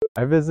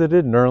I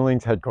visited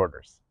Neuralink's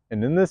headquarters,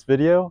 and in this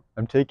video,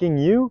 I'm taking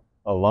you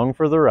along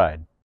for the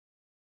ride.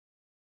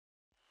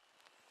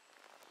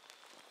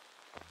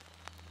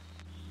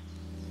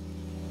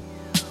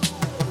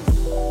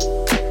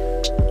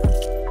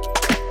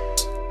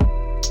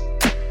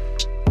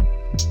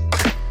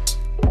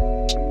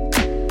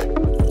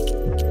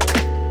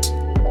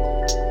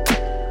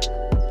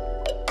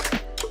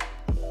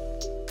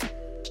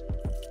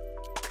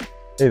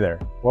 Hey there,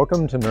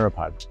 welcome to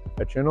Neuropod,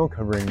 a channel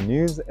covering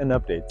news and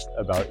updates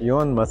about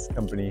Elon Musk's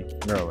company,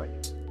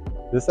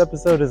 Neuralink. This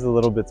episode is a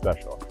little bit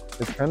special.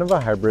 It's kind of a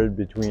hybrid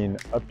between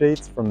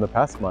updates from the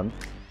past month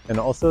and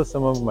also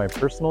some of my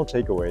personal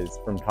takeaways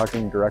from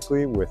talking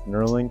directly with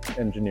Neuralink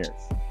engineers.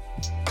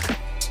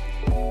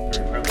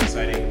 They're incredibly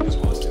exciting as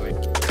well as too late.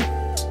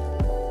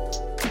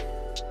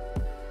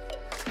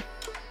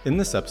 In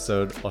this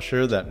episode, I'll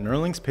share that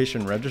Neuralink's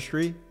patient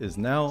registry is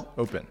now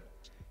open.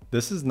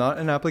 This is not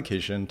an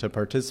application to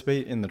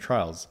participate in the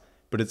trials,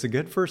 but it's a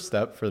good first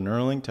step for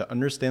Neuralink to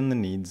understand the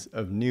needs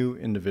of new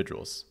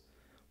individuals.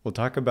 We'll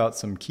talk about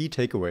some key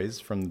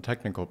takeaways from the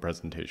technical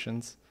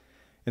presentations,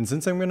 and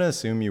since I'm going to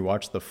assume you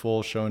watched the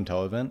full show and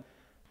tell event,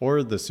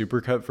 or the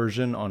supercut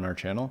version on our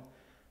channel,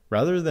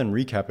 rather than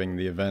recapping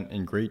the event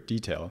in great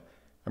detail,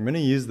 I'm going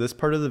to use this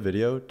part of the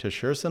video to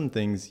share some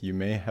things you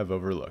may have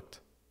overlooked.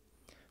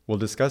 We'll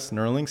discuss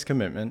Neuralink's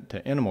commitment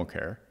to animal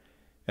care,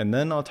 and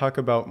then I'll talk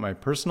about my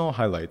personal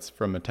highlights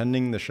from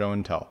attending the show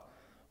and tell.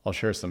 I'll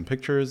share some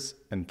pictures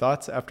and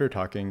thoughts after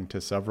talking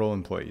to several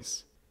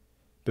employees.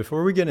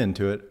 Before we get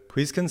into it,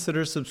 please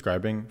consider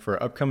subscribing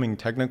for upcoming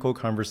technical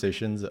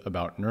conversations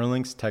about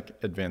Neuralink's tech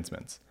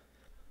advancements.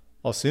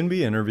 I'll soon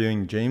be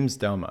interviewing James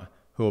Dauma,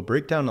 who will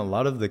break down a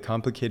lot of the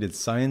complicated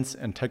science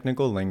and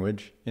technical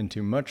language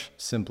into much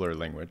simpler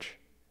language.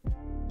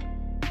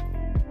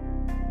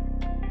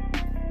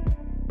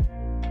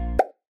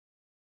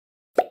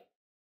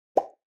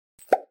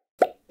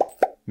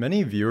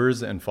 Many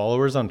viewers and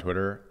followers on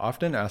Twitter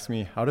often ask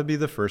me how to be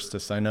the first to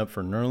sign up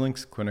for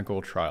Neuralink's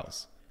clinical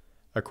trials.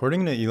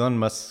 According to Elon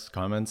Musk's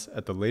comments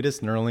at the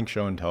latest Neuralink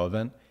show and tell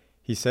event,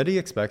 he said he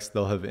expects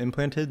they'll have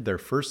implanted their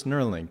first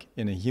Neuralink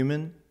in a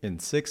human in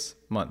 6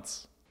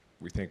 months.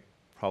 We think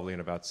probably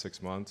in about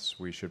 6 months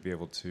we should be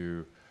able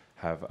to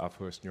have our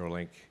first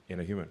Neuralink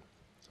in a human.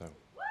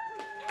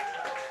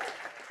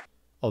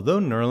 Although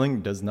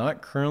Neuralink does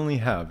not currently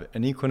have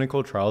any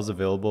clinical trials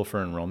available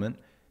for enrollment,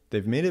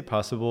 they've made it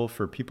possible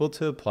for people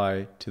to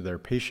apply to their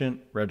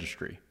patient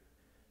registry.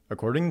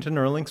 According to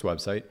Neuralink's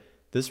website,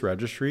 this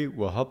registry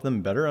will help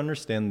them better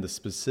understand the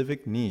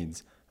specific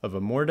needs of a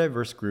more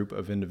diverse group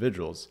of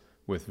individuals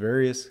with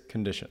various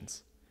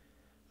conditions.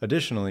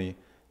 Additionally,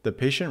 the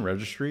patient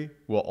registry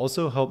will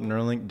also help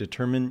Neuralink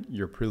determine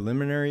your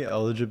preliminary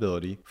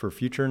eligibility for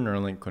future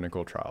Neuralink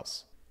clinical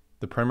trials.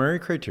 The primary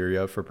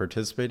criteria for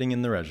participating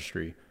in the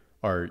registry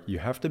are you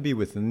have to be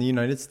within the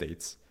United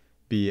States,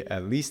 be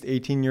at least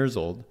 18 years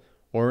old,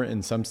 or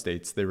in some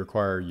states they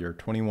require you're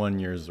 21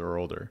 years or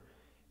older,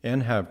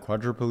 and have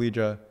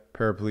quadriplegia,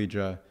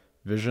 paraplegia,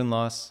 vision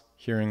loss,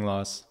 hearing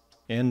loss,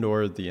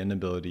 and/or the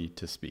inability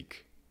to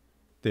speak.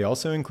 They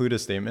also include a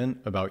statement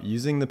about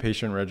using the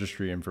patient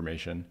registry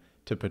information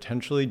to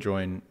potentially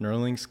join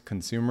Neuralink's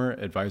Consumer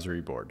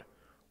Advisory Board,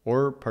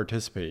 or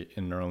participate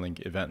in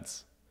Neuralink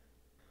events.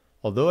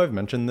 Although I've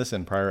mentioned this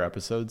in prior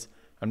episodes,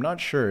 I'm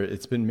not sure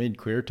it's been made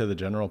clear to the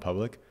general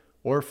public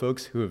or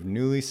folks who have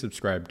newly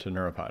subscribed to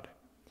Neuropod.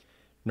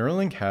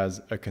 Neuralink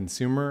has a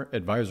Consumer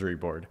Advisory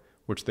Board,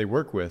 which they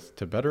work with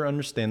to better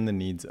understand the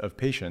needs of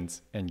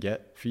patients and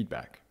get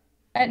feedback.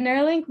 At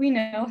Neuralink, we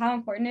know how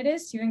important it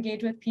is to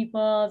engage with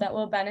people that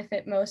will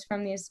benefit most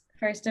from these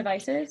first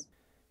devices.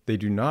 They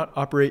do not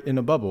operate in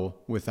a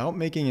bubble without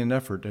making an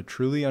effort to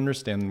truly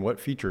understand what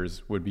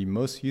features would be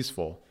most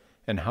useful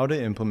and how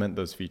to implement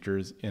those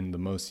features in the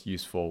most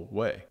useful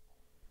way.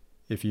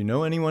 If you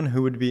know anyone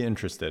who would be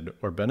interested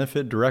or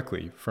benefit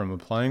directly from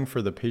applying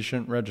for the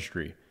patient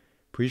registry,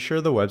 please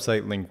share the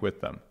website link with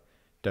them,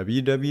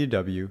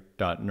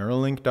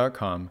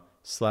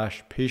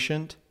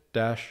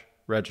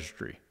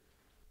 www.neuralink.com/patient-registry.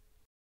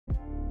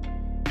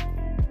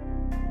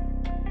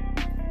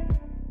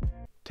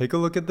 Take a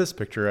look at this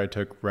picture I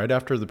took right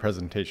after the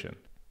presentation.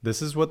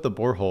 This is what the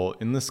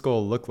borehole in the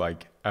skull looked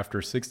like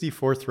after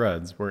 64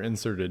 threads were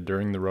inserted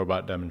during the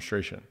robot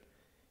demonstration.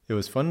 It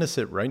was fun to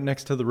sit right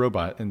next to the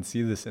robot and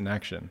see this in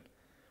action.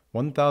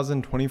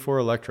 1,024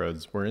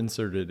 electrodes were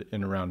inserted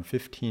in around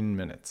 15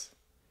 minutes.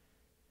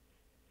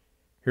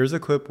 Here's a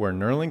clip where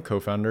Neuralink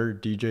co-founder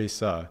DJ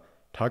Suh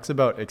talks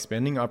about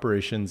expanding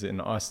operations in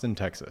Austin,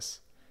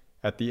 Texas.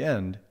 At the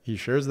end, he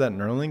shares that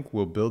Neuralink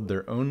will build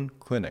their own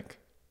clinic.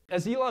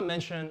 As Elon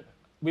mentioned,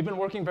 we've been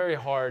working very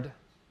hard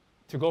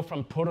to go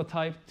from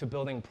prototype to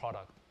building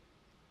product.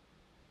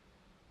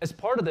 As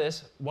part of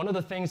this, one of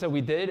the things that we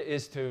did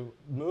is to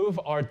move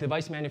our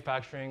device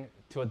manufacturing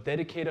to a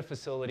dedicated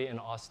facility in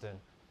Austin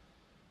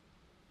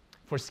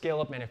for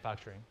scale-up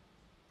manufacturing.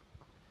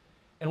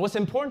 And what's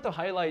important to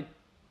highlight,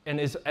 and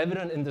is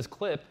evident in this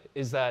clip,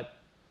 is that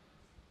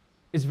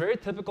It's very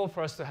typical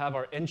for us to have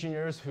our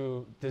engineers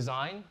who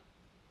design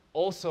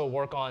also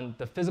work on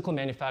the physical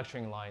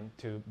manufacturing line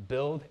to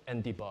build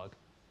and debug.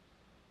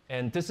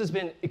 And this has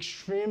been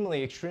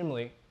extremely,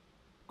 extremely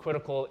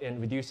critical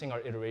in reducing our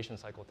iteration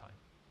cycle time.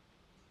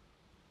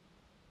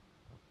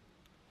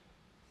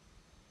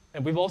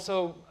 And we've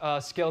also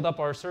scaled up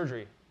our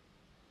surgery.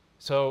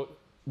 So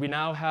we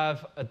now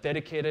have a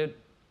dedicated,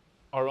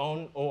 our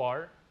own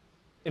OR,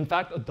 in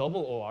fact, a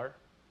double OR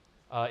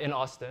in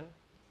Austin.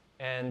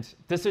 And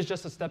this is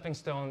just a stepping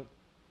stone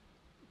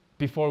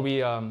before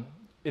we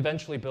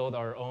eventually build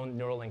our own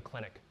Neuralink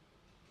clinic.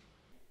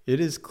 It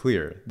is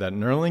clear that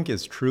Neuralink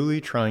is truly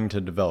trying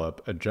to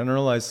develop a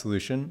generalized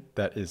solution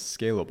that is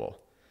scalable.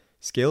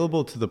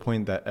 Scalable to the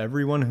point that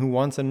everyone who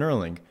wants a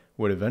Neuralink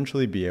would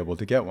eventually be able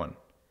to get one.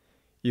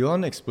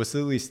 Elon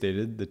explicitly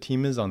stated the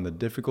team is on the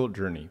difficult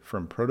journey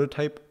from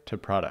prototype to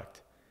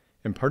product,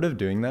 and part of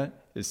doing that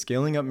is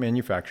scaling up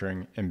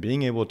manufacturing and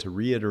being able to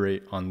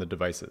reiterate on the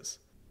devices.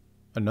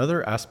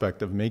 Another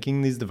aspect of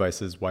making these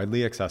devices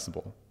widely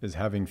accessible is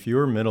having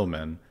fewer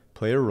middlemen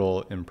play a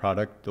role in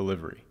product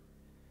delivery.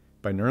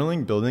 By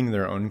Neuralink building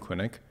their own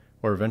clinic,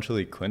 or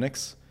eventually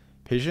clinics,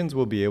 patients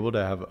will be able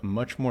to have a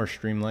much more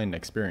streamlined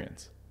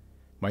experience.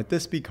 Might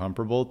this be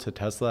comparable to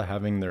Tesla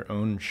having their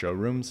own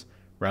showrooms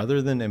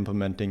rather than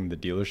implementing the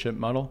dealership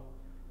model?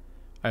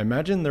 I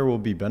imagine there will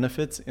be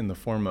benefits in the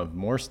form of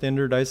more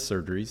standardized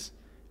surgeries,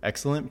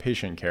 excellent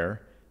patient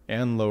care,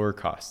 and lower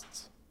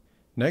costs.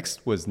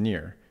 Next was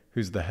Nir,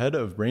 who's the head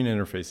of Brain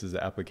Interfaces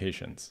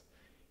applications.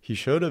 He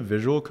showed a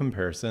visual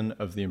comparison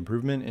of the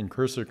improvement in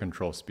cursor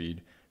control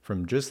speed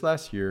from just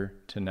last year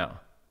to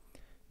now.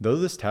 Though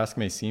this task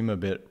may seem a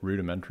bit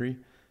rudimentary,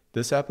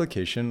 this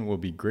application will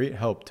be great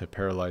help to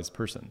paralyzed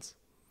persons.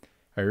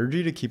 I urge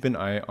you to keep an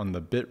eye on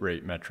the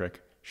bitrate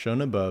metric shown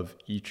above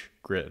each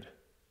grid.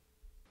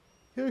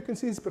 Here you can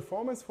see its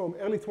performance from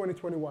early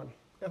 2021,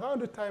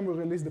 around the time we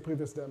released the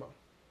previous demo.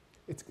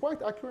 It's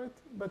quite accurate,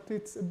 but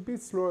it's a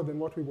bit slower than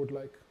what we would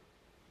like.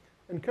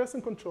 And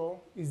cursor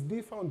control is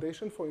the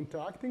foundation for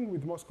interacting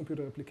with most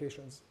computer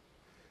applications.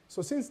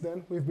 So since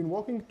then, we've been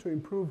working to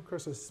improve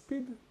cursor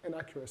speed and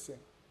accuracy.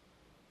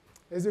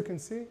 As you can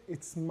see,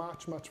 it's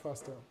much, much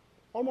faster,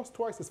 almost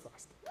twice as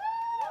fast.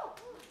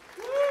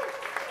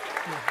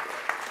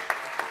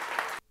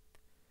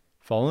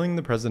 Following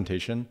the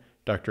presentation,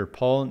 Dr.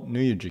 Paul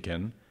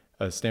Nujikin,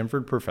 a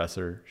Stanford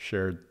professor,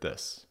 shared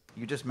this.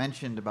 You just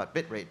mentioned about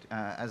bitrate.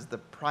 As the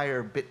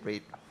prior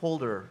bitrate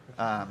holder,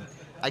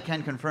 I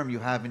can confirm you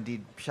have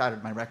indeed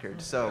shattered my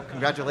record. So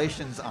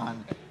congratulations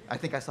on, I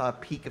think I saw a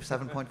peak of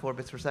 7.4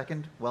 bits per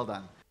second. Well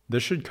done.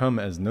 This should come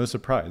as no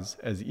surprise,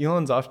 as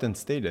Elon's often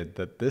stated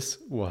that this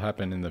will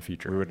happen in the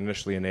future. We would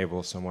initially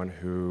enable someone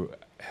who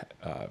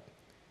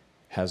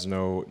has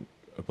no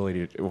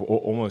ability,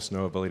 almost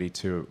no ability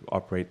to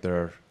operate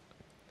their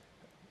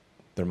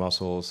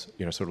muscles,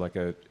 sort of like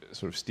a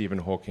sort of Stephen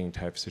Hawking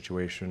type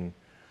situation,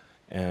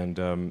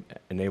 and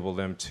enable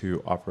them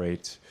to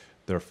operate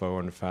their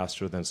phone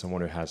faster than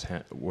someone who has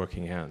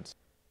working hands.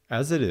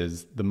 As it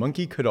is, the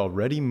monkey could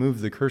already move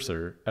the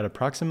cursor at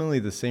approximately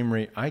the same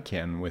rate I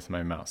can with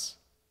my mouse.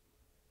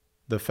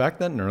 The fact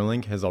that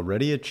Neuralink has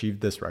already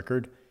achieved this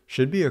record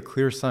should be a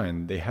clear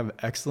sign they have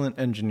excellent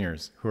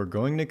engineers who are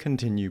going to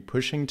continue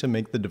pushing to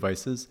make the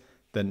devices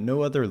that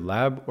no other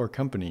lab or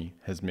company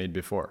has made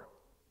before.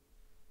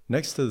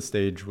 Next to the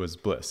stage was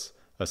Bliss,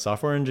 a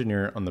software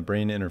engineer on the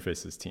Brain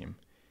Interfaces team.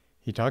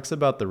 He talks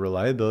about the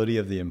reliability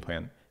of the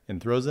implant and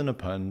throws in a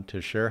pun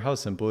to share how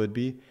simple it'd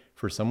be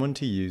for someone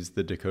to use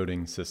the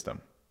decoding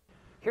system.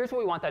 Here's what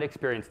we want that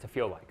experience to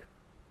feel like.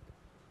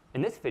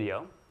 In this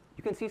video,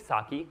 you can see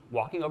Saki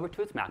walking over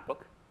to his MacBook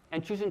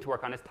and choosing to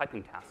work on his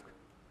typing task.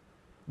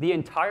 The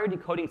entire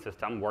decoding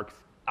system works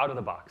out of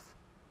the box,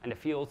 and it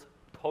feels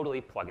totally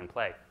plug and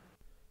play.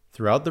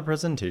 Throughout the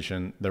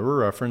presentation, there were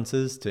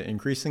references to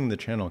increasing the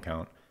channel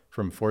count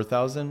from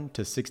 4,000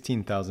 to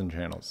 16,000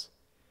 channels.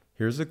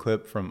 Here's a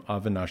clip from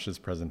Avinash's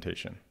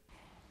presentation.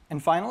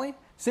 And finally,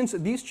 since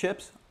these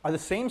chips are the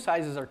same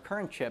size as our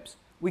current chips,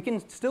 we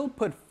can still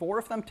put 4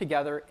 of them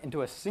together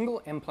into a single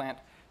implant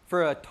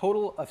for a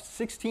total of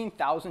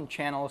 16,000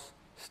 channels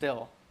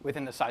still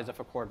within the size of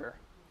a quarter.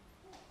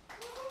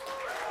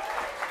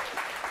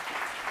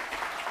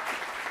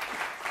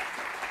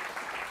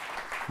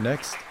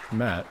 Next,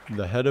 Matt,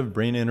 the head of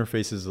Brain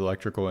Interfaces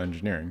Electrical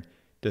Engineering,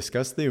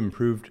 discussed the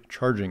improved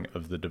charging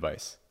of the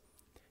device.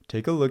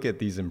 Take a look at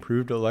these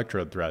improved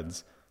electrode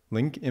threads,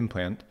 link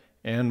implant,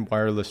 and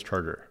wireless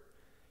charger.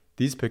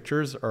 These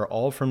pictures are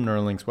all from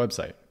Neuralink's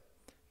website.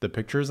 The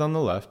pictures on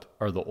the left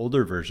are the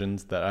older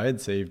versions that I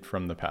had saved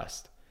from the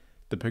past.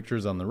 The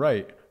pictures on the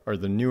right are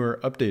the newer,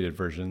 updated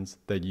versions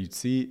that you'd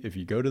see if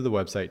you go to the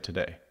website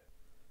today.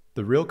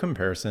 The real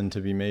comparison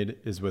to be made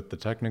is with the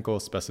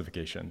technical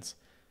specifications.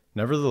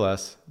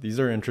 Nevertheless, these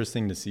are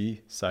interesting to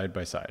see side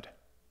by side.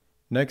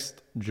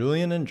 Next,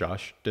 Julian and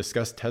Josh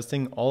discussed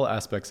testing all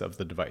aspects of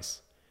the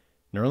device.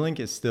 Neuralink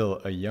is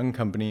still a young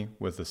company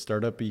with a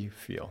startup-y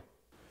feel.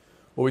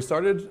 Well, we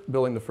started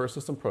building the first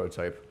system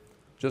prototype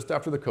just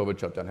after the COVID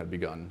shutdown had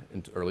begun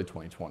in early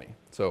 2020.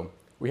 So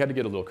we had to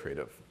get a little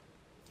creative.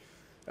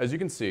 As you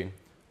can see,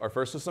 our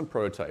first system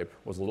prototype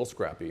was a little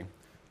scrappy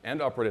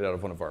and operated out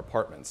of one of our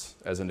apartments,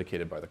 as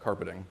indicated by the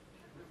carpeting.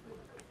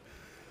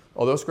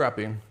 Although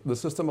scrappy, the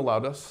system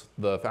allowed us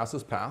the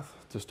fastest path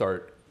to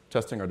start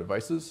testing our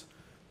devices,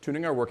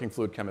 tuning our working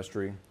fluid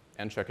chemistry,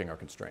 and checking our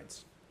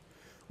constraints.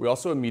 We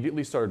also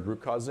immediately started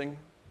root causing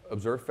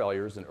observed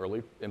failures in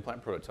early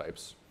implant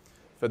prototypes,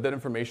 fed that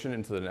information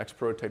into the next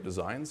prototype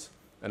designs,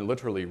 and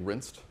literally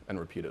rinsed and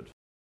repeated.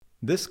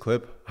 This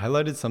clip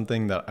highlighted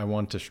something that I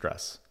want to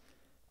stress.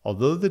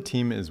 Although the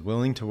team is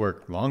willing to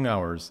work long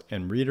hours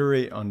and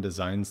reiterate on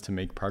designs to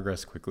make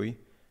progress quickly,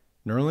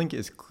 Neuralink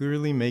is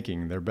clearly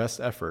making their best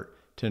effort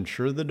to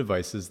ensure the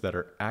devices that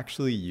are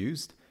actually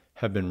used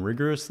have been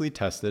rigorously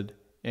tested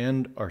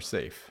and are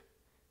safe.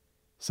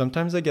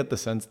 Sometimes I get the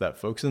sense that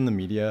folks in the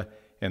media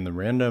and the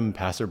random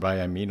passerby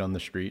I meet on the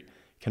street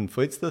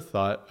conflates the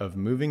thought of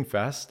moving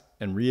fast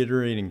and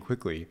reiterating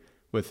quickly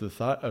with the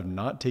thought of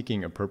not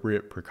taking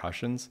appropriate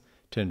precautions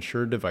to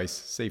ensure device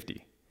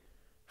safety.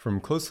 From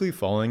closely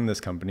following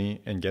this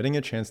company and getting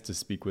a chance to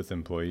speak with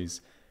employees,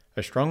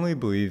 I strongly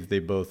believe they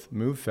both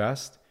move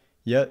fast,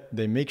 yet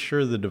they make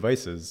sure the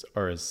devices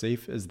are as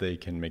safe as they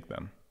can make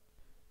them.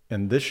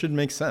 And this should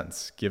make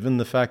sense, given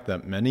the fact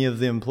that many of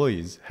the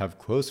employees have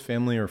close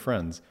family or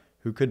friends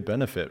who could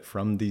benefit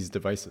from these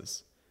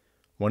devices.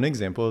 One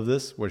example of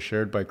this was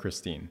shared by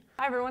Christine.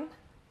 Hi everyone,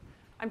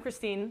 I'm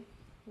Christine,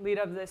 lead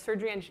of the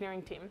surgery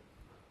engineering team.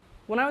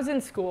 When I was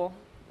in school,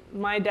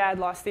 my dad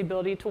lost the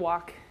ability to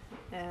walk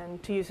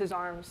and to use his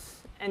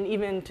arms and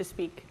even to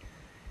speak.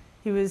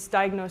 He was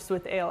diagnosed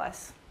with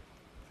ALS.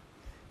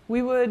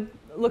 We would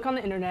look on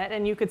the internet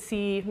and you could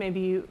see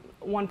maybe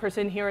one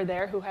person here or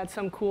there who had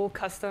some cool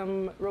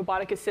custom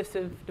robotic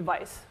assistive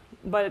device,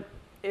 but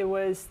it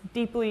was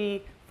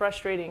deeply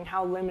frustrating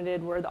how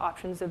limited were the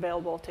options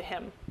available to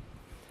him.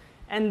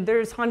 And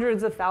there's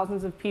hundreds of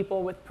thousands of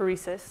people with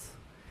paresis,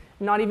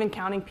 not even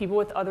counting people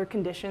with other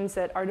conditions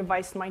that our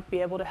device might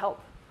be able to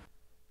help.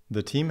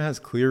 The team has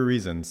clear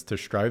reasons to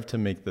strive to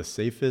make the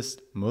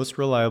safest, most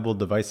reliable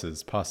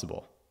devices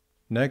possible.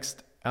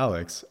 Next,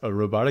 Alex, a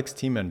robotics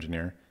team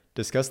engineer,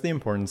 discussed the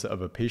importance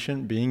of a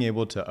patient being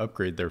able to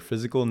upgrade their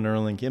physical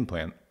Neuralink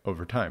implant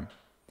over time.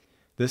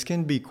 This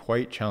can be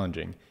quite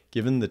challenging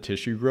given the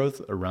tissue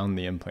growth around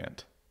the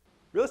implant.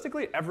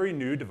 Realistically, every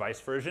new device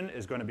version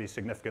is going to be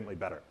significantly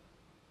better.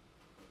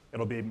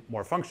 It'll be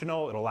more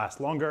functional, it'll last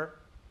longer.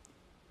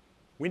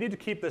 We need to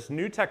keep this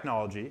new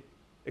technology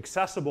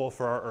accessible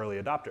for our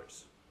early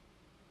adopters.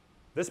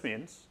 This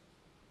means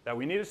that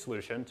we need a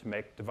solution to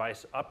make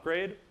device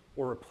upgrade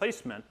or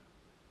replacement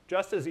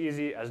just as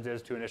easy as it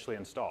is to initially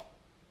install.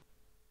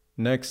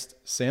 Next,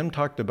 Sam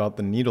talked about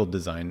the needle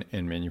design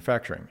and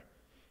manufacturing.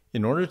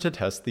 In order to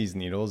test these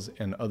needles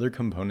and other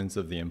components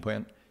of the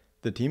implant,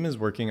 the team is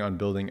working on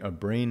building a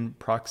brain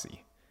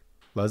proxy.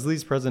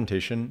 Leslie's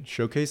presentation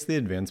showcased the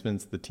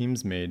advancements the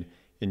team's made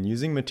in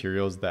using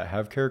materials that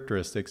have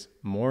characteristics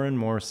more and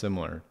more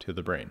similar to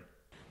the brain.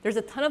 There's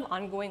a ton of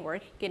ongoing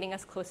work getting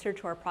us closer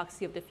to our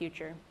proxy of the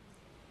future,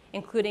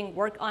 including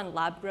work on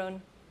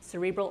lab-grown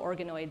cerebral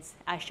organoids,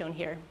 as shown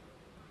here.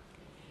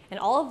 And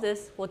all of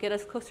this will get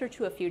us closer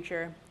to a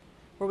future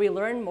where we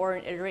learn more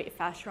and iterate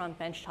faster on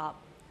benchtop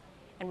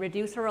and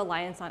reduce our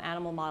reliance on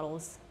animal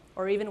models,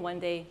 or even one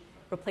day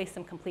replace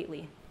them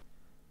completely.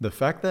 The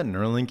fact that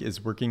Neuralink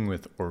is working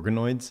with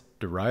organoids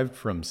derived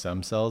from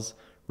stem cells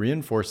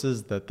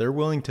reinforces that they're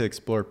willing to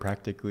explore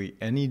practically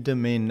any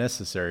domain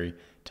necessary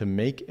to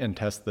make and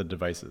test the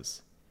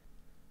devices.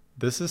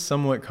 This is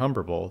somewhat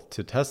comparable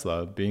to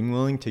Tesla being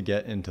willing to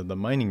get into the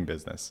mining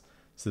business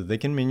so they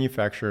can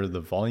manufacture the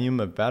volume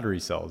of battery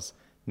cells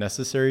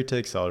necessary to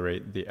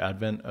accelerate the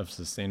advent of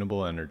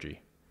sustainable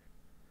energy.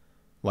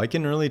 Like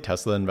an early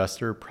Tesla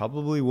investor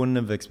probably wouldn't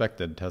have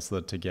expected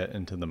Tesla to get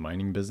into the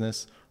mining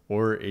business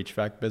or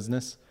HVAC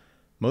business,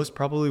 most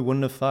probably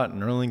wouldn't have thought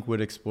Neuralink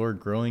would explore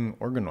growing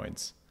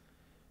organoids.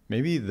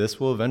 Maybe this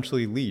will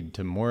eventually lead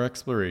to more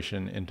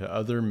exploration into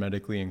other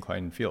medically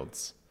inclined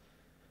fields.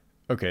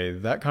 Okay,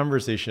 that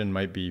conversation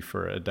might be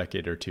for a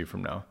decade or two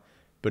from now,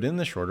 but in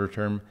the shorter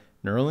term,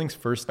 Neuralink's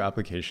first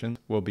application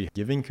will be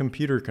giving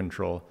computer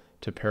control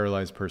to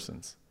paralyzed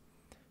persons.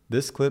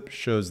 This clip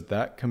shows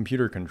that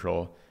computer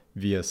control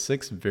via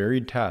 6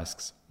 varied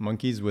tasks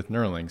monkeys with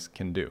Neuralinks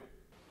can do.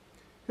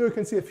 Here you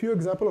can see a few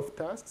examples of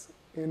tasks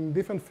in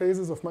different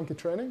phases of monkey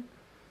training.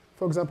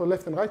 For example,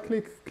 left and right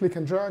click, click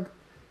and drag,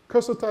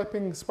 cursor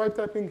typing, swipe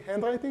typing,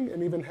 handwriting,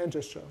 and even hand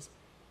gestures.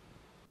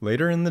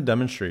 Later in the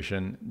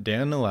demonstration,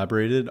 Dan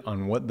elaborated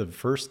on what the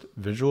first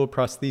visual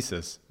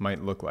prosthesis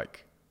might look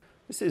like.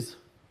 This is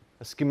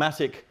a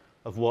schematic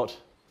of what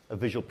a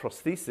visual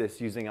prosthesis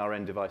using our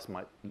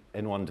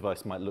N1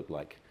 device might look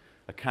like.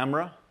 A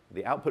camera,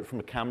 the output from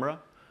a camera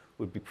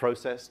would be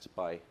processed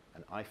by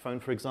an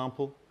iPhone, for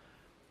example,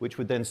 which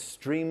would then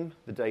stream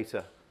the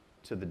data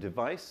to the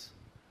device,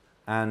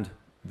 and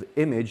the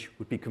image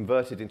would be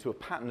converted into a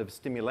pattern of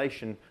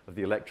stimulation of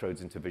the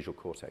electrodes into visual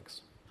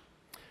cortex.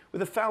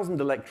 With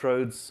 1,000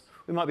 electrodes,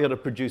 we might be able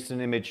to produce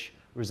an image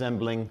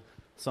resembling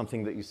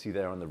something that you see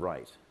there on the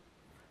right.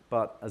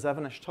 But as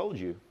Avinash told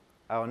you,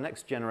 our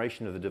next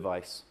generation of the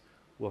device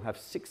will have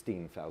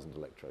 16,000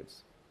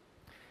 electrodes.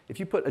 If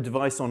you put a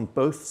device on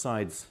both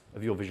sides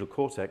of your visual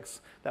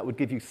cortex, that would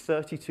give you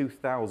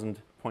 32,000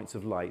 points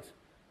of light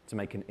to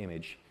make an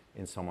image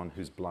in someone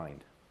who's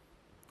blind.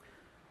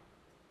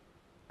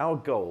 Our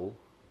goal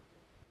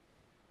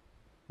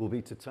will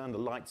be to turn the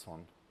lights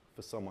on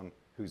for someone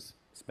who's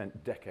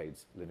spent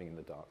decades living in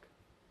the dark.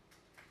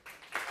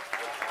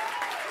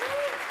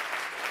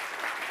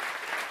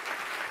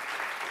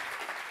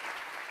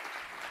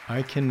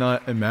 I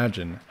cannot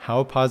imagine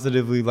how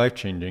positively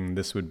life-changing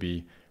this would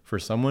be for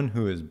someone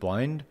who is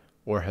blind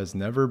or has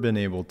never been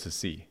able to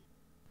see.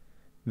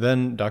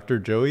 Then Dr.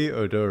 Joey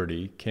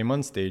O'Doherty came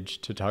on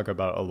stage to talk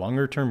about a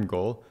longer-term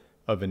goal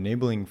of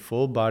enabling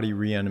full-body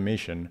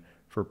reanimation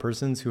for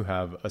persons who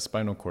have a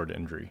spinal cord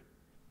injury.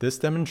 This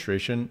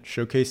demonstration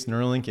showcased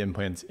Neuralink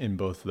implants in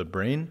both the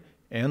brain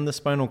and the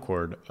spinal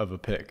cord of a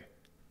pig.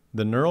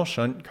 The neural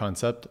shunt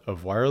concept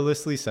of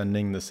wirelessly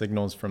sending the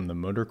signals from the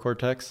motor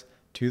cortex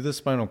to the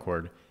spinal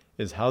cord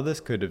is how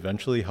this could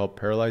eventually help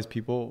paralyzed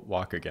people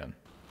walk again.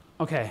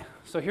 Okay,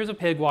 so here's a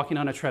pig walking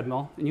on a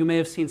treadmill, and you may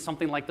have seen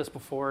something like this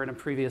before in a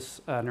previous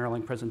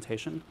Neuralink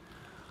presentation.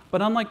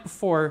 But unlike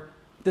before,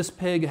 this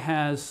pig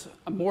has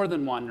more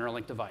than one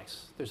Neuralink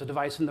device. There's a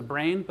device in the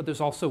brain, but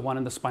there's also one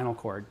in the spinal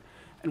cord.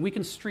 And we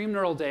can stream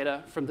neural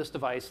data from this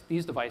device,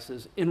 these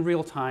devices, in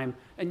real time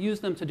and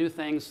use them to do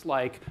things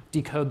like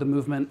decode the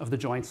movement of the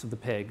joints of the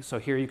pig. So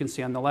here you can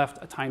see on the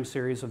left a time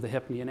series of the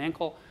hip, knee, and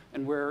ankle,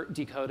 and we're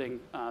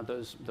decoding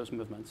those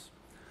movements.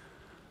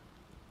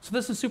 So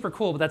this is super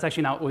cool, but that's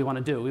actually not what we want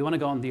to do. We want to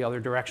go in the other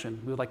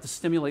direction. We would like to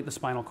stimulate the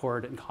spinal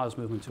cord and cause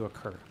movement to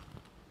occur.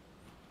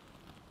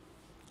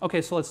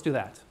 Okay, so let's do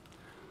that.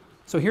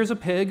 So here's a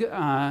pig,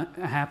 a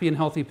happy and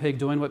healthy pig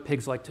doing what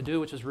pigs like to do,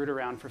 which is root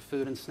around for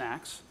food and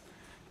snacks.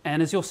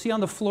 And as you'll see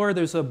on the floor,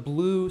 there's a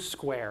blue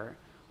square.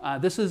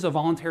 This is a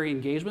voluntary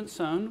engagement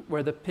zone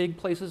where the pig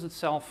places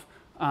itself,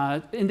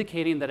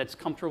 indicating that it's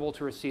comfortable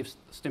to receive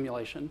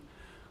stimulation.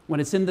 When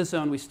it's in this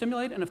zone, we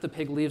stimulate, and if the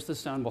pig leaves this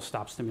zone, we'll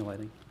stop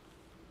stimulating.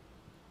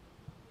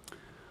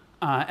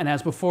 And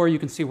as before, you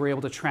can see we're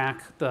able to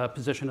track the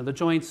position of the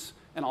joints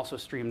and also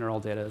stream neural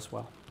data as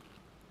well.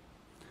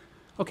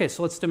 Okay,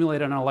 so let's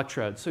stimulate on an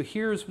electrode. So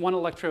here's one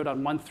electrode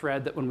on one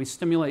thread that when we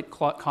stimulate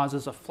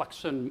causes a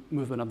flexion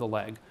movement of the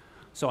leg.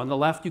 So on the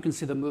left, you can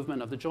see the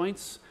movement of the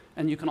joints,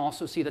 and you can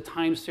also see the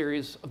time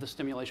series of the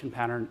stimulation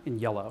pattern in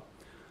yellow.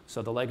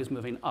 So the leg is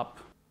moving up.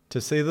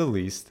 To say the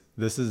least,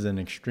 this is an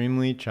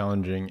extremely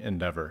challenging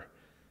endeavor.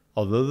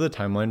 Although the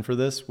timeline for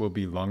this will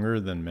be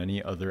longer than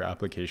many other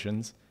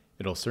applications,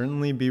 it'll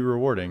certainly be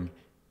rewarding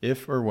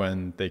if or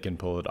when they can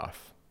pull it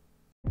off.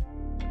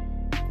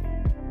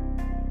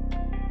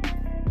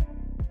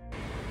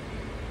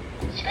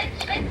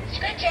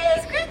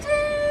 Scritches!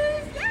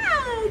 Scritches!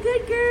 Yeah,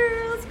 good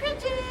girl,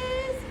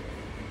 Scritches!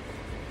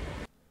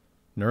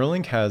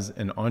 Neuralink has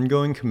an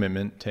ongoing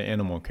commitment to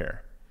animal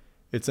care.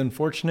 It's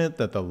unfortunate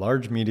that the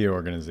large media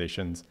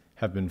organizations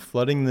have been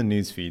flooding the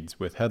news feeds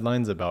with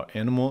headlines about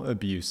animal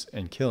abuse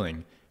and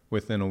killing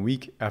within a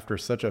week after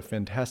such a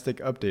fantastic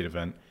update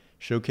event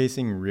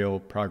showcasing real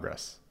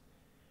progress.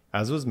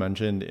 As was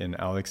mentioned in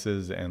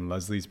Alex's and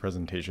Leslie's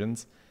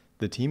presentations,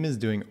 the team is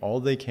doing all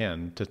they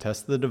can to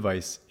test the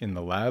device in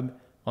the lab,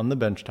 on the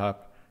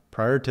benchtop,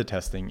 prior to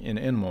testing in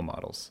animal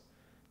models.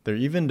 They're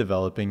even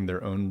developing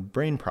their own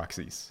brain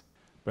proxies.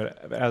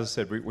 But as I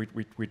said,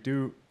 we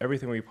do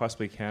everything we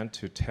possibly can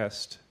to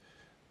test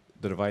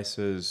the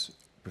devices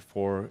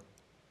before,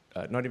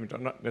 not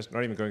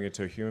even going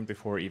into a human,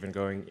 before even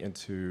going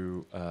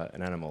into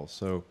an animal.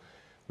 So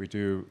we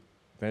do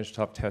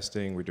benchtop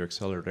testing, we do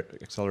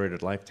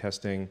accelerated life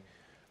testing.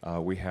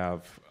 We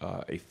have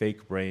a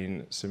fake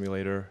brain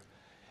simulator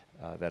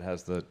that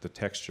has the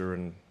texture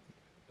and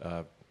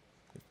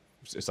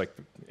it's like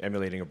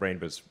emulating a brain,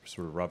 but it's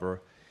sort of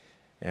rubber.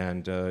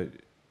 And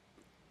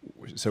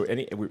so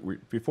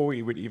before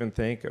we would even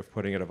think of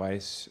putting a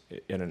device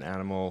in an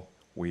animal,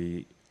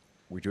 we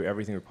do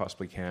everything we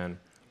possibly can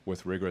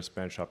with rigorous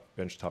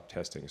benchtop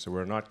testing. So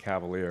we're not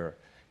cavalier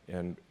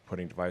in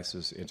putting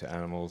devices into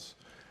animals.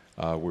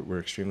 We're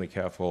extremely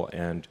careful,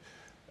 and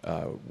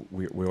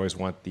we always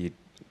want the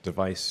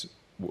device,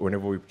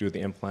 whenever we do the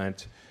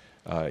implant,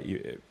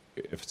 if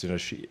it's in a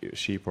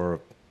sheep or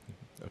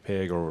a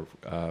pig or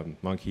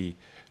monkey,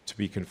 to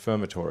be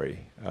confirmatory,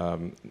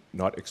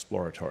 not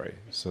exploratory,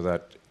 so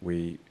that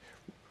we've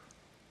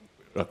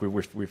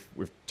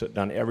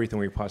done everything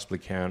we possibly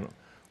can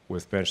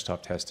with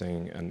benchtop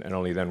testing, and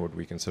only then would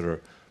we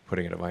consider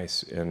putting a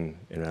device in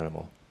an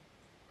animal.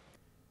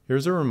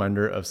 Here's a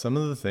reminder of some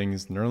of the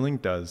things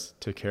Neuralink does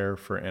to care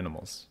for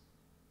animals.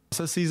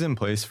 Processes in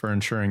place for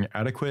ensuring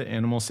adequate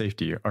animal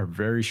safety are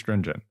very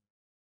stringent.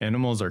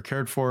 Animals are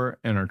cared for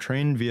and are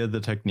trained via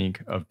the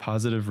technique of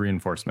positive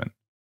reinforcement.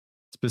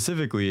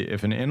 Specifically,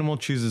 if an animal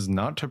chooses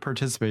not to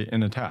participate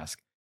in a task,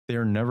 they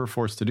are never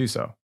forced to do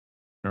so.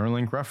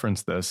 Neuralink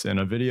referenced this in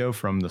a video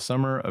from the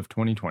summer of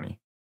 2020.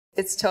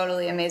 It's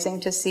totally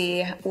amazing to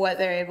see what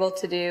they're able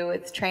to do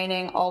with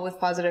training, all with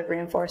positive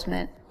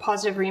reinforcement.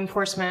 Positive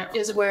reinforcement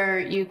is where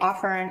you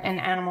offer an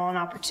animal an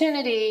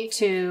opportunity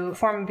to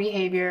form a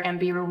behavior and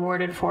be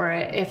rewarded for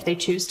it if they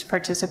choose to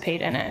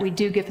participate in it. We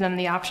do give them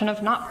the option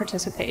of not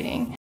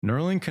participating.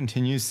 Neuralink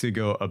continues to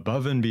go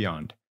above and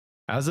beyond.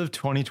 As of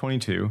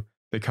 2022,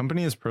 the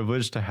company is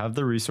privileged to have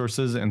the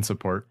resources and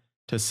support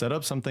to set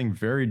up something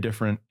very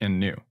different and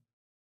new.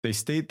 They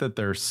state that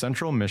their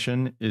central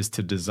mission is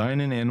to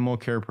design an animal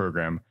care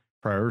program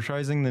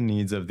prioritizing the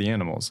needs of the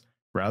animals,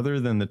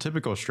 rather than the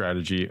typical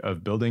strategy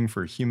of building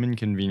for human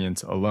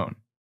convenience alone.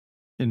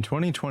 In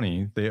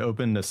 2020, they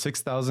opened a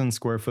 6,000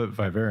 square foot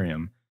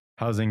vivarium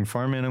housing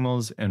farm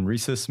animals and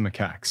rhesus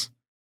macaques.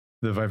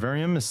 The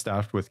vivarium is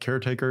staffed with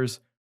caretakers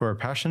who are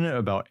passionate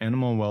about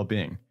animal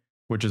well-being,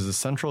 which is a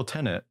central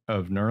tenet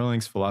of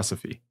Neuralink's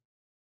philosophy.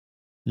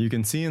 You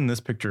can see in this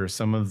picture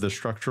some of the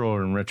structural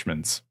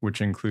enrichments, which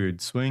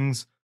include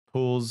swings,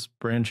 pools,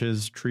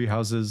 branches, tree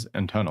houses,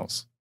 and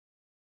tunnels.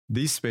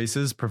 These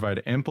spaces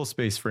provide ample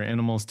space for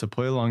animals to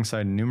play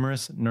alongside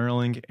numerous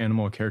Neuralink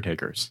animal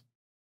caretakers.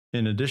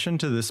 In addition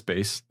to this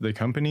space, the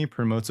company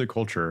promotes a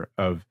culture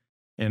of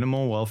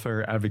animal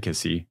welfare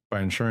advocacy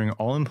by ensuring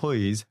all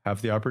employees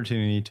have the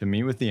opportunity to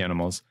meet with the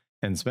animals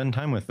and spend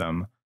time with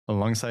them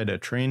alongside a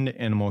trained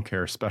animal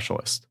care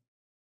specialist.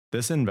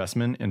 This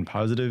investment in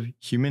positive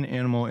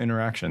human-animal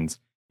interactions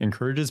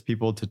encourages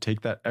people to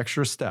take that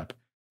extra step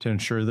to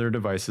ensure their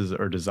devices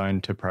are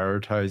designed to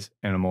prioritize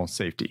animal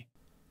safety.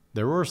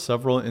 There were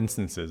several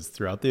instances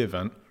throughout the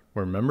event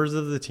where members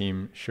of the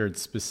team shared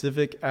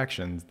specific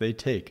actions they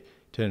take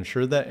to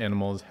ensure that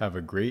animals have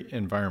a great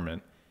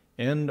environment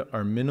and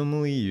are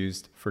minimally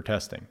used for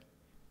testing.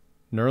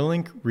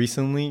 Neuralink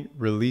recently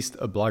released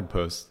a blog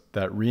post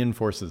that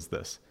reinforces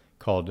this,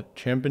 called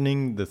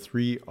Championing the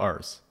 3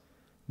 R's.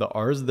 The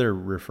R's they're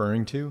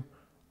referring to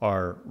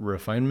are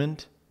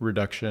refinement,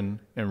 reduction,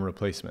 and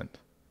replacement.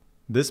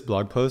 This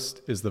blog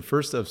post is the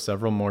first of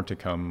several more to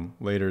come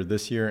later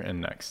this year and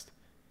next.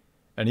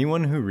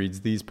 Anyone who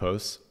reads these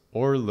posts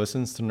or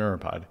listens to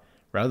Neuropod,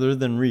 rather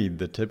than read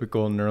the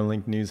typical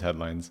Neuralink news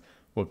headlines,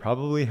 will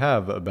probably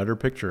have a better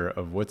picture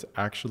of what's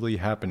actually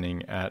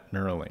happening at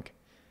Neuralink.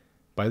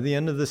 By the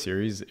end of the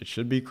series, it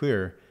should be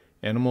clear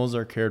animals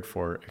are cared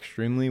for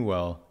extremely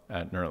well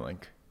at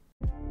Neuralink.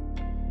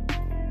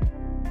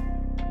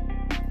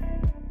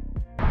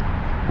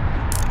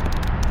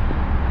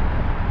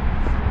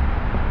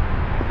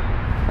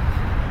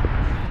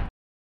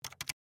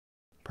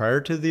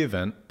 Prior to the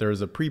event, there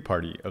was a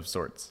pre-party of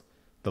sorts.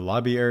 The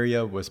lobby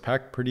area was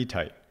packed pretty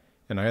tight,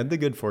 and I had the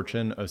good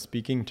fortune of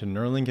speaking to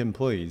Neuralink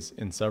employees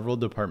in several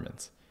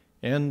departments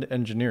and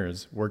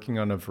engineers working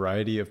on a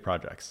variety of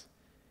projects.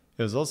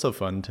 It was also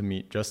fun to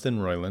meet Justin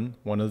Roiland,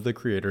 one of the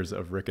creators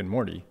of Rick and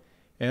Morty,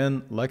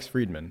 and Lex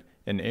Friedman,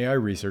 an AI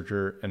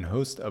researcher and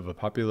host of a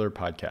popular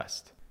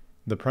podcast.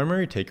 The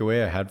primary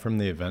takeaway I had from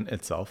the event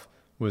itself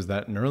was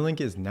that Neuralink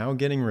is now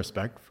getting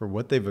respect for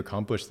what they've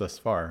accomplished thus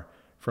far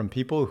from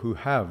people who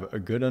have a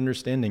good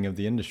understanding of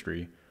the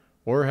industry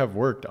or have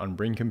worked on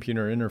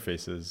brain-computer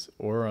interfaces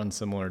or on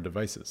similar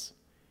devices.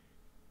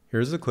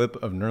 Here's a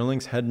clip of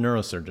Neuralink's head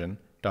neurosurgeon,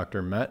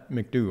 Dr. Matt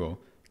McDougall,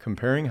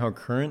 comparing how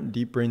current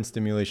deep brain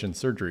stimulation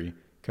surgery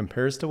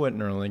compares to what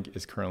Neuralink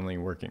is currently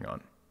working on.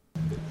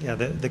 Yeah,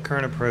 the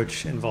current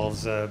approach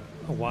involves a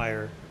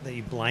wire that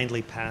you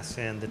blindly pass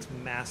in that's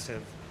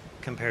massive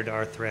compared to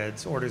our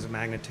threads, orders of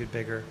magnitude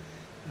bigger.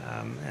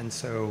 And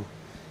so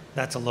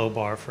that's a low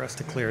bar for us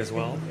to clear as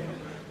well.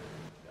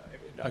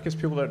 I guess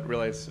people don't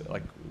realize,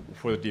 like,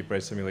 for the deep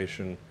brain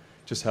stimulation,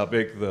 just how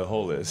big the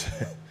hole is.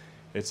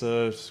 It's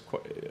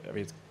what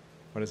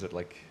is it,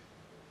 like?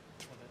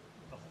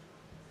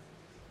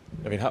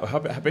 I mean, how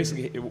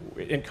basically,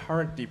 in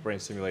current deep brain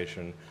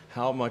stimulation,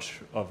 how much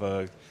of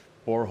a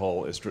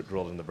borehole is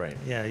drilled in the brain?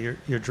 Yeah,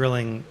 you're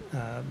drilling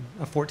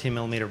a 14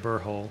 millimeter burr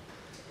hole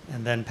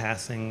and then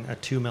passing a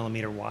 2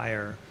 millimeter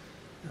wire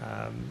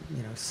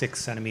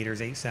 6 centimeters,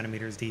 8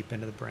 centimeters deep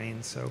into the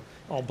brain. So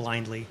all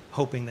blindly,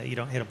 hoping that you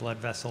don't hit a blood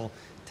vessel,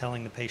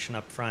 telling the patient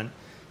up front,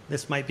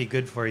 this might be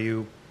good for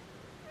you,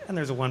 and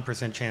there's a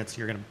 1% chance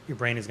your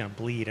brain is going to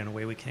bleed in a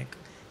way we can't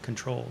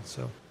control.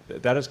 So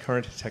that is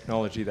current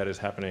technology that is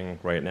happening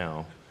right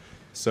now.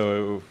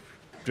 So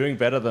doing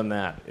better than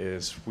that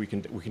is we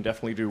can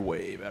definitely do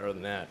way better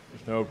than that.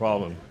 There's no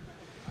problem.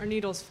 Our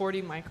needle's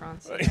 40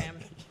 microns in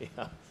diameter.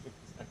 Yeah,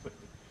 exactly.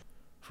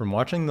 From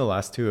watching the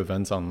last two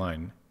events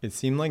online, it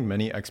seemed like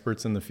many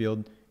experts in the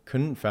field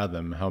couldn't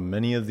fathom how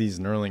many of these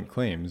Neuralink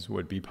claims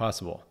would be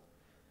possible.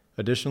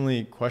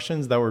 Additionally,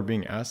 questions that were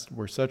being asked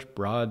were such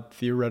broad,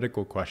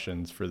 theoretical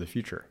questions for the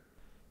future.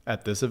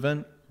 At this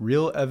event,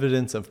 real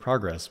evidence of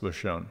progress was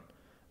shown.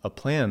 A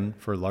plan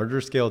for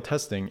larger-scale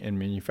testing and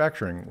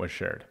manufacturing was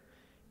shared,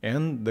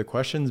 and the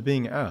questions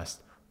being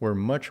asked were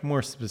much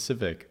more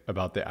specific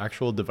about the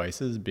actual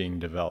devices being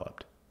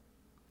developed.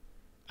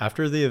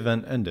 After the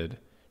event ended,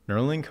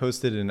 Neuralink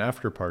hosted an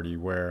after-party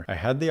where I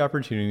had the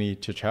opportunity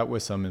to chat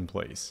with some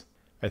employees.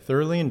 I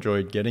thoroughly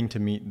enjoyed getting to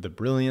meet the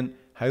brilliant,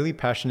 highly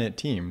passionate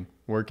team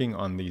working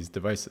on these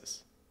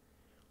devices.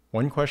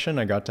 One question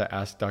I got to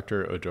ask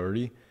Dr.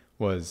 O'Doherty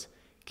was,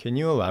 can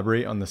you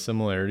elaborate on the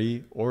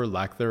similarity or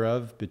lack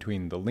thereof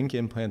between the link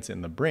implants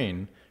in the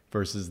brain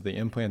versus the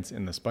implants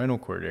in the spinal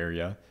cord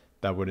area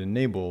that would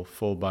enable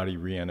full body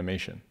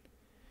reanimation?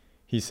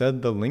 He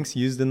said the links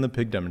used in the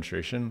pig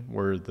demonstration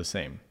were the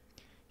same.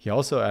 He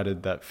also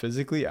added that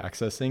physically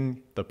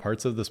accessing the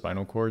parts of the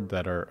spinal cord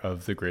that are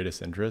of the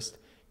greatest interest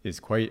is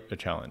quite a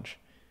challenge.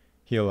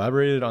 He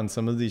elaborated on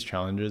some of these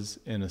challenges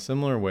in a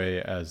similar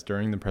way as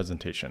during the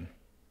presentation.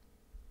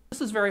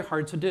 This is very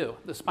hard to do.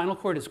 The spinal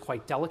cord is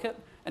quite delicate,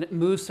 and it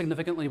moves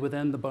significantly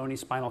within the bony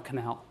spinal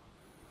canal.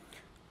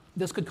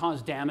 This could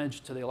cause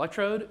damage to the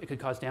electrode, it could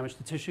cause damage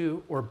to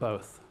tissue, or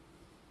both.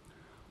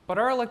 But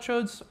our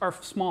electrodes are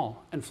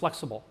small and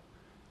flexible,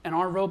 and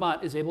our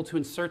robot is able to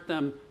insert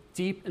them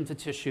deep into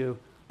tissue,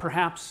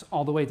 perhaps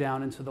all the way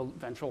down into the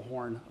ventral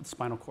horn of the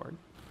spinal cord.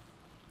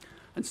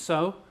 And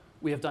so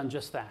we have done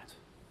just that.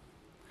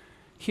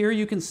 Here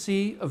you can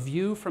see a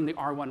view from the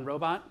R1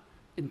 robot.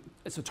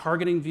 It's a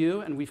targeting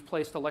view, and we've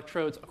placed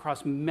electrodes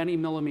across many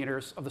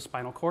millimeters of the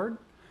spinal cord.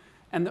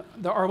 And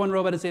the R1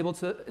 robot is able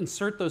to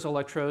insert those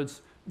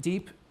electrodes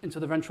deep into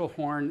the ventral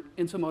horn,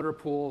 into motor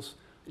pools,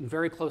 in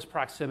very close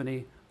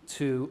proximity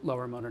to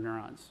lower motor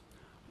neurons.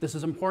 This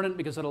is important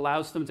because it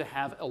allows them to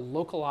have a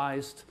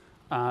localized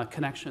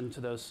connection to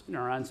those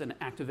neurons and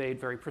activate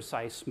very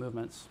precise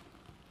movements.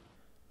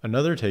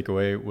 Another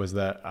takeaway was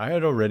that I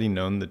had already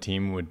known the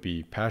team would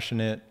be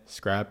passionate,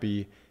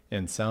 scrappy,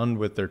 and sound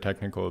with their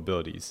technical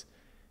abilities.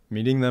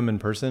 Meeting them in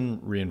person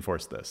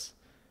reinforced this.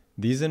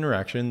 These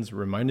interactions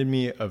reminded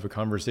me of a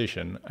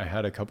conversation I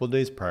had a couple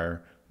days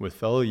prior with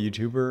fellow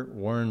YouTuber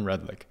Warren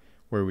Redlick,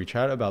 where we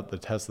chat about the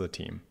Tesla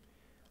team.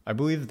 I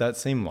believe that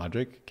same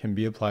logic can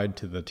be applied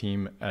to the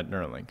team at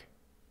Neuralink.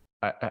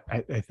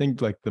 I think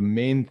like the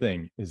main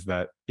thing is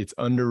that it's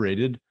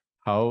underrated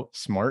how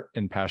smart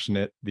and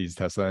passionate these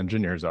Tesla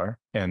engineers are,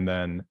 and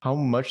then how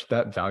much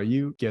that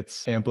value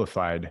gets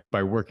amplified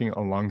by working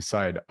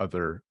alongside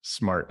other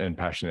smart and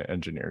passionate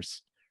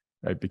engineers,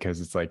 right?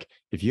 Because it's like,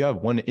 if you have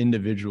one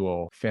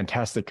individual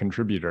fantastic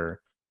contributor,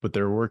 but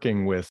they're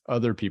working with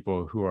other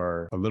people who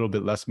are a little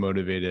bit less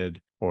motivated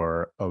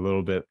or a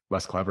little bit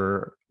less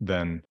clever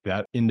than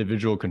that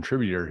individual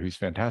contributor who's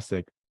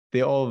fantastic,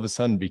 they all of a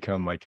sudden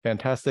become like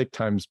fantastic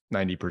times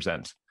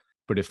 90%.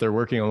 But if they're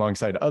working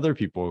alongside other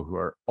people who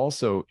are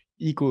also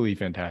equally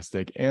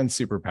fantastic and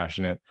super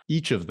passionate,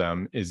 each of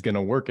them is going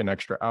to work an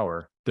extra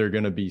hour. They're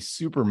going to be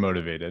super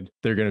motivated.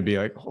 They're going to be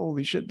like,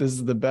 holy shit, this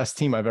is the best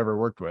team I've ever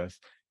worked with.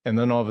 And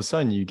then all of a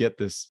sudden you get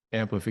this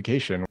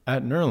amplification.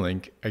 At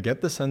Neuralink, I get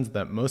the sense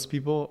that most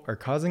people are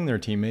causing their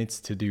teammates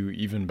to do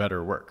even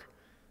better work.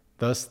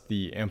 Thus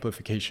the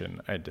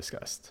amplification I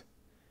discussed.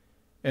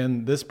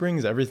 And this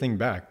brings everything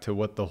back to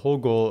what the whole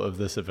goal of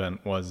this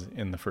event was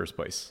in the first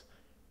place: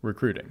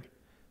 recruiting.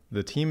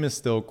 The team is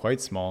still quite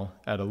small,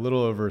 at a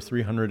little over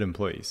 300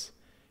 employees.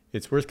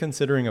 It's worth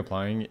considering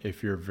applying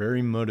if you're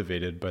very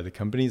motivated by the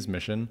company's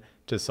mission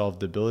to solve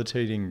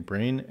debilitating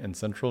brain and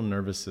central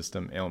nervous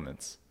system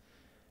ailments.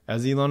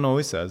 As Elon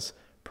always says,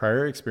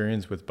 prior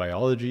experience with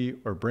biology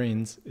or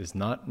brains is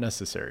not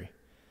necessary.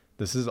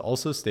 This is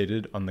also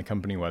stated on the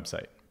company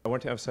website. I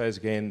want to emphasize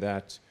again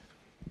that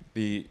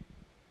the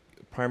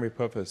primary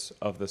purpose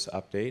of this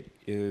update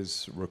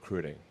is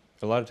recruiting.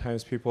 A lot of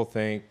times people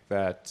think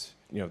that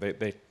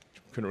they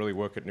couldn't really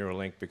work at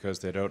Neuralink because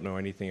they don't know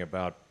anything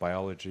about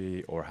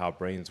biology or how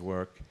brains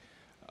work.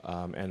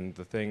 And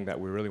the thing that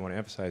we really want to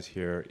emphasize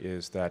here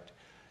is that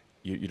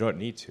you don't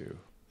need to.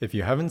 If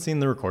you haven't seen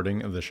the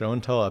recording of the Show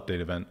and Tell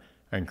update event,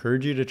 I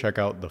encourage you to check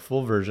out the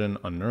full version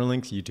on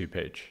Neuralink's YouTube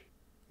page.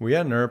 We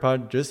at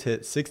Neuropod just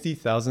hit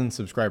 60,000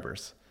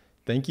 subscribers.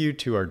 Thank you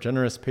to our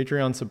generous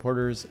Patreon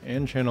supporters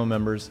and channel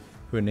members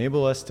who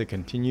enable us to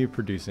continue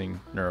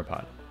producing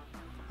Neuropod.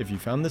 If you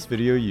found this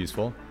video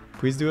useful,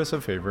 please do us a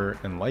favor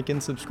and like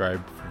and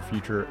subscribe for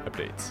future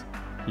updates.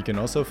 You can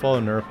also follow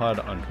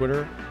Neuropod on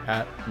Twitter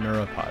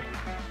 @Neuropod.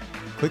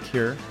 Click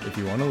here if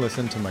you want to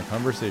listen to my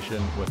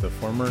conversation with a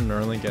former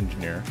Neuralink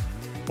engineer,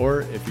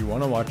 or if you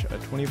want to watch a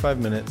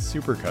 25-minute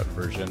supercut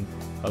version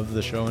of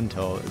the Show and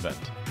Tell event.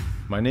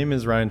 My name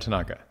is Ryan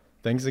Tanaka.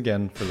 Thanks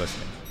again for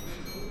listening.